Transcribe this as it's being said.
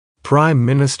Prime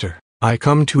Minister, I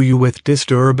come to you with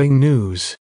disturbing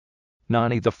news.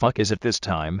 Nani the fuck is it this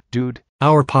time, dude?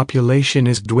 Our population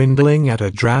is dwindling at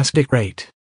a drastic rate.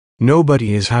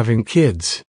 Nobody is having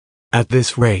kids. At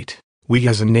this rate, we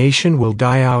as a nation will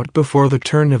die out before the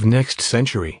turn of next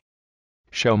century.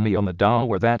 Show me on the doll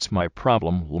where that's my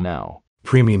problem now.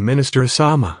 Prime Minister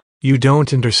Sama, you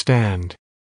don't understand.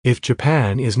 If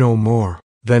Japan is no more,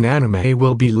 then anime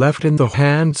will be left in the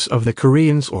hands of the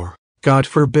Koreans or, God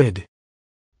forbid,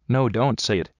 No, don't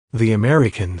say it. the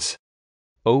Americans.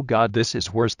 Oh god, this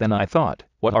is worse than I thought.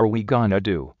 What are we gonna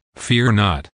do? Fear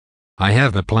not. I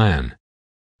have a plan.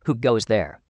 Who goes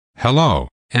there? Hello,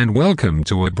 and welcome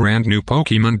to a brand new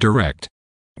Pokemon Direct.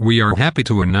 We are happy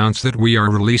to announce that we are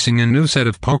releasing a new set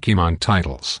of Pokemon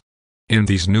titles. In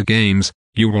these new games,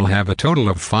 you will have a total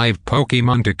of 5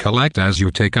 Pokemon to collect as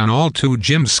you take on all 2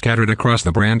 gyms scattered across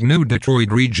the brand new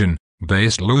Detroit region,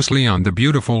 based loosely on the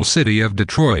beautiful city of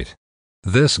Detroit.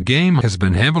 This game has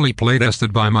been heavily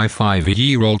playtested by my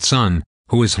 5-year-old son,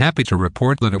 who is happy to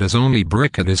report that it has only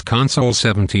bricked his console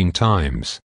 17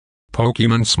 times.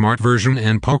 Pokemon Smart version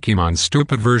and Pokemon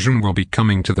Stupid version will be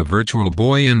coming to the Virtual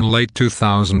Boy in late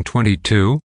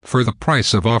 2022, for the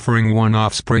price of offering one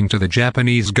offspring to the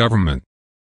Japanese government.